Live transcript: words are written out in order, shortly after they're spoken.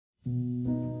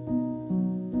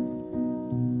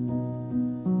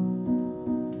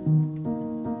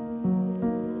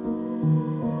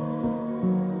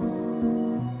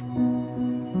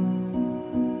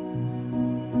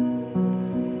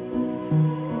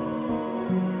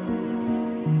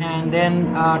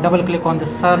and then double click on the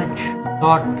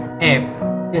search.app.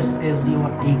 This is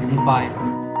your exe file.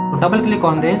 So double click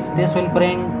on this. This will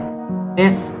bring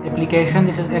this application.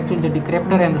 This is actually the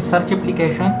decryptor and the search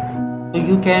application. So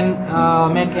you can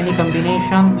make any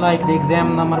combination, like the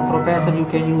exam number, professor, you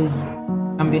can use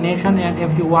combination. And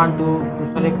if you want to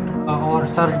select or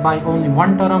search by only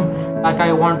one term, like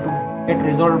I want to get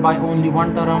result by only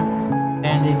one term,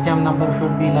 and the exam number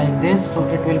should be like this, so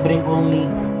it will bring only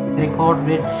the record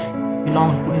which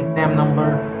belongs to exam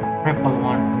number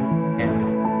 111. Okay.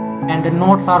 And the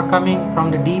notes are coming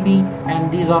from the DB,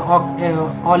 and these are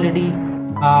already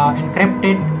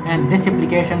encrypted, and this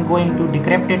application going to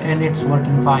decrypt it, and it's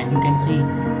working fine. You can see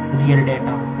the real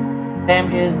data.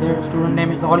 Same is the student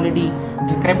name is already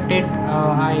encrypted.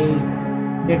 I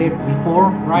did it before,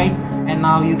 right? And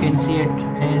now you can see it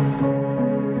is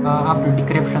after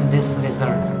decryption this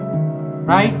result,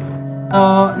 right?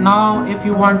 Now if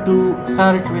you want to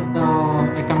search with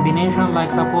a combination,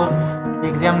 like suppose the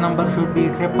exam number should be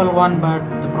 111, but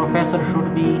the professor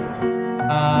should be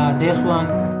this one,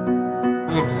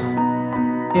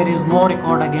 there is no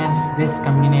record against this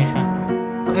combination.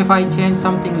 So if I change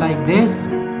something like this,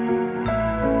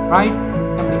 right,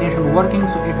 combination working,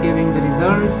 so it giving the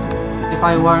results. If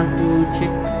I want to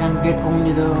check and get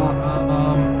only the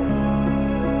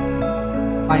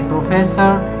by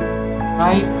professor,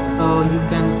 right, so you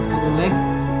can select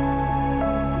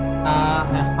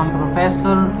some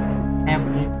professor have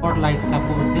record, like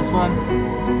suppose this one.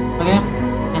 Okay,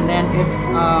 and then if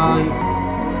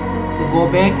you go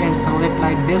back and select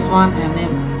like this one, and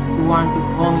then you want to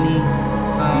only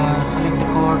select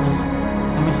records,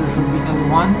 the message should be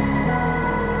L1,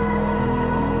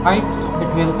 right? So it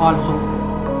will also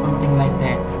something like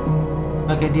that.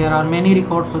 Okay, there are many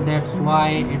records, so that's why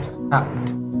it's stuck.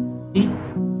 See,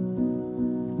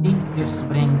 it's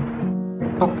bring.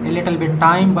 It took a little bit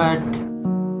time, but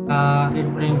it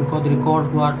bring because the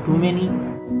records were too many.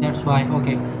 That's why.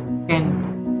 Okay,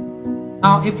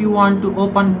 now if you want to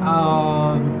open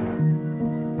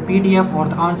PDF or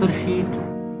the answer sheet,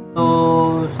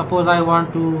 so suppose I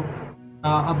want to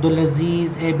Abdulaziz,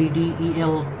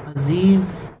 ABDEL Aziz.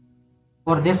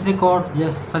 For this record,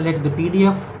 just select the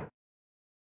PDF.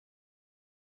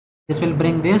 This will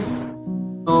bring this.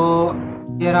 So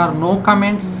there are no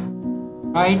comments,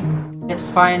 right? Let's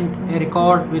find a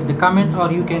record with the comments,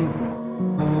 or you can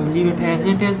leave it as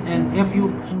it is. And if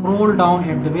you scroll down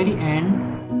at the very end,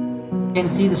 you can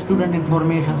see the student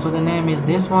information. So the name is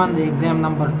this one, the exam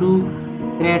number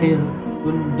 2, grade is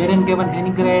didn't given any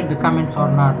grade, the comments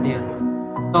are not there.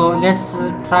 So let's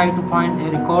try to find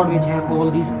a record which have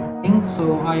all these things.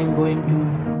 So I am going to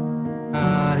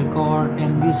record,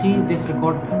 and you see this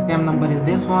record exam number is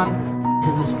this one, this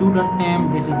is the student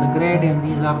name, this is the grade, and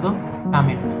these are the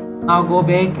comments. Now go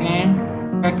back and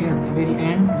check at the very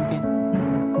end, you can see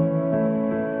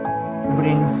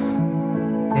brings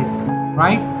this,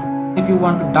 right? If you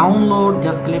want to download,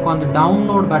 just click on the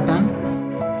download button,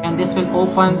 and this will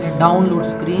open a download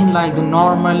screen like the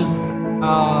normal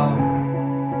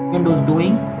Windows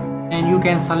doing. And you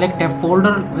can select a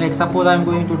folder, like suppose I'm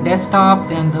going to desktop,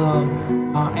 then the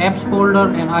apps folder,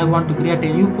 and I want to create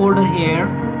a new folder here,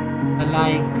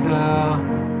 like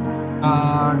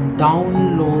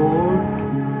download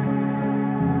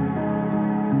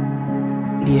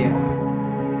PDF,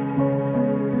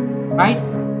 right?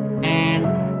 And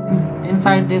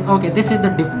inside this, okay, this is the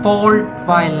default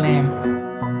file name.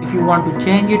 If you want to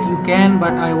change it, you can,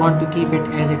 but I want to keep it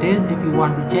as it is. If you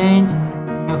want to change,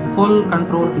 you have full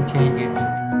control to change it.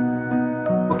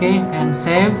 Okay, and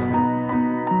save.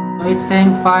 So it's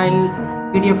saying file,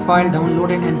 PDF file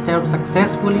downloaded and saved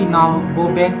successfully. Now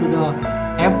go back to the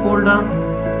app folder.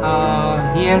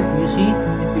 Here you see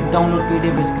the download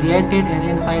PDF is created, and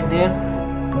inside there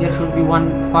should be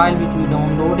one file which we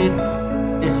downloaded.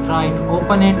 Let's try to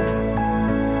open it.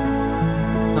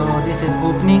 So this is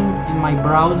opening in my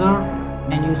browser,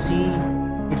 and you see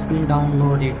it's been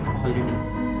downloaded already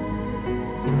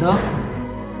in the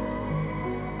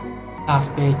last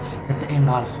page at the end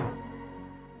also.